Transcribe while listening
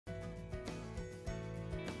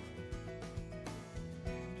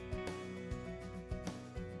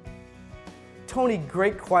Tony,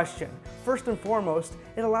 great question. First and foremost,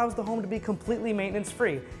 it allows the home to be completely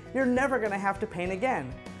maintenance-free. You're never going to have to paint again.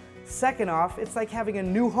 Second off, it's like having a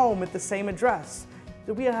new home at the same address.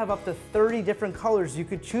 We have up to 30 different colors you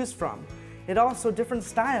could choose from. It also different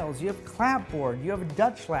styles. You have clapboard, you have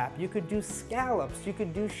Dutch lap, you could do scallops, you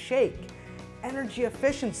could do shake. Energy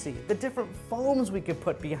efficiency, the different foams we could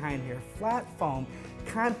put behind here, flat foam,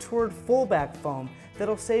 contoured fullback foam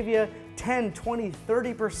that'll save you 10, 20,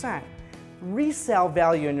 30%. Resale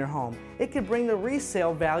value in your home. It could bring the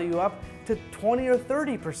resale value up to 20 or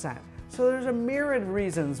 30%. So there's a myriad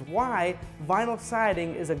reasons why vinyl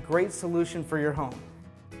siding is a great solution for your home.